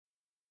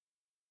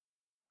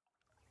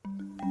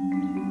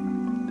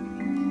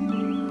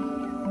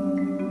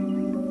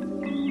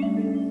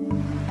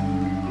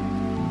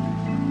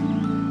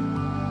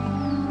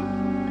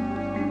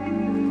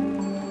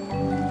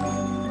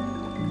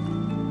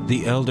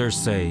The elders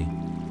say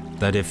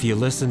that if you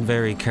listen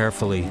very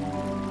carefully,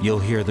 you'll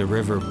hear the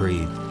river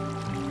breathe.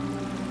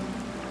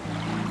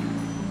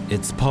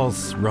 Its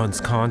pulse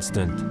runs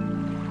constant,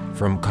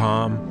 from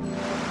calm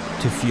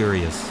to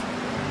furious.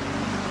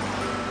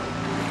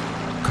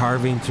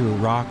 Carving through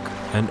rock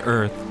and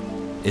earth,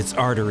 its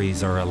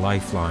arteries are a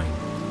lifeline.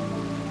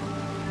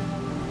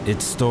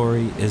 Its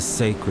story is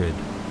sacred,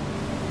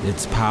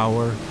 its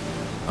power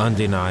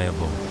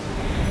undeniable.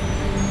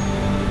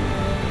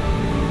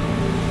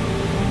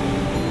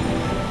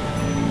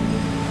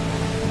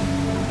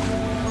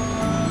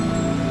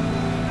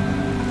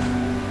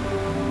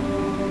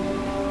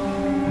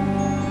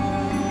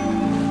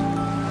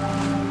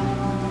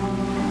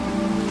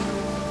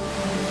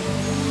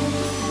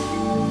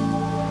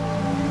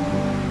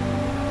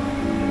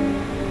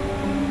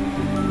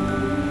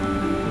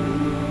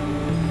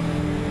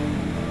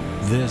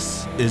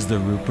 This is the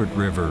Rupert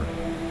River,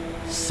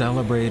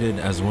 celebrated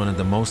as one of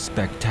the most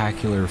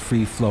spectacular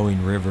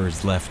free-flowing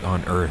rivers left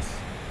on Earth.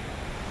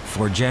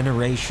 For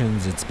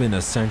generations, it's been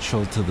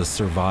essential to the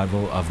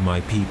survival of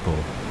my people.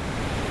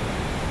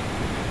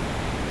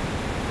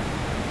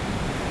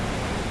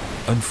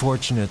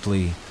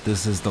 Unfortunately,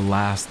 this is the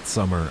last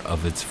summer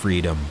of its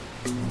freedom.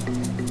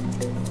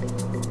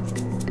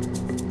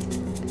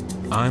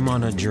 I'm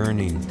on a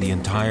journey the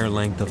entire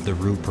length of the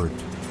Rupert,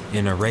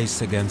 in a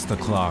race against the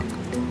clock.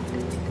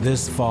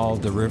 This fall,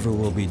 the river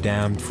will be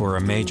dammed for a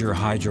major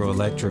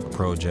hydroelectric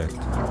project.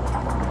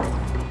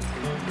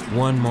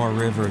 One more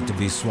river to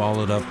be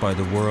swallowed up by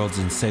the world's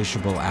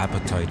insatiable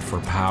appetite for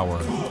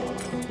power.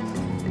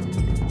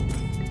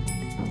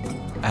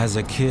 As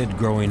a kid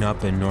growing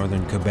up in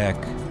northern Quebec,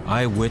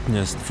 I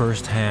witnessed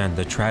firsthand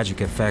the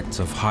tragic effects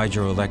of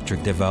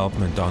hydroelectric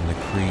development on the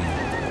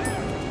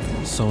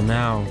Cree. So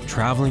now,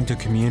 traveling to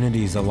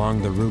communities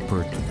along the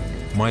Rupert,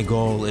 my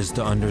goal is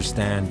to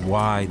understand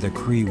why the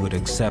Cree would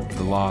accept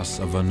the loss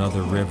of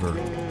another river,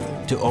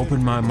 to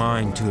open my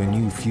mind to a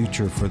new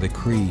future for the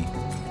Cree,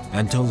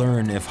 and to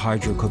learn if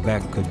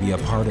Hydro-Quebec could be a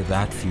part of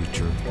that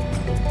future.